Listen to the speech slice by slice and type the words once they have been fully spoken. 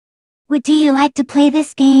Would you like to play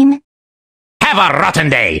this game? Have a rotten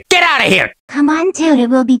day! Get out of here! Come on, dude, it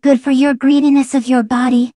will be good for your greediness of your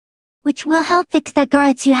body, which will help fix the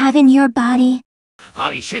guards you have in your body.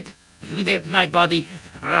 Holy shit! You left my body,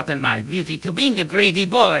 rotten my beauty to being a greedy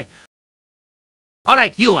boy.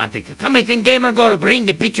 Alright, you want it. Come in gamer girl, bring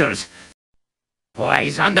the pictures. Why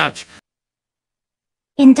is on Dutch?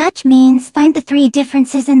 In Dutch means find the 3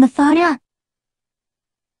 differences in the photo.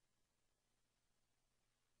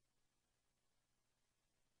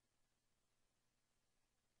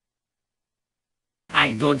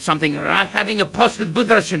 I'm doing something wrong. Having a posted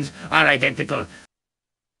Buddhas are identical.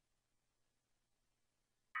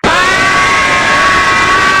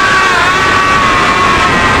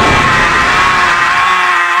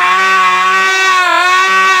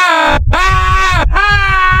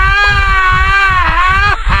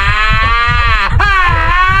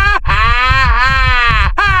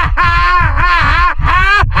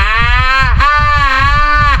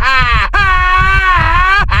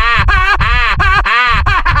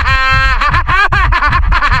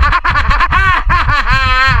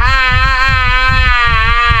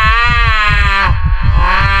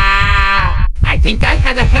 I think I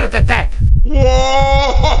had a heart attack.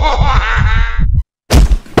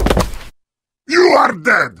 You are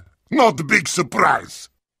dead! Not a big surprise.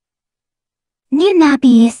 New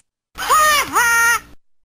nappies.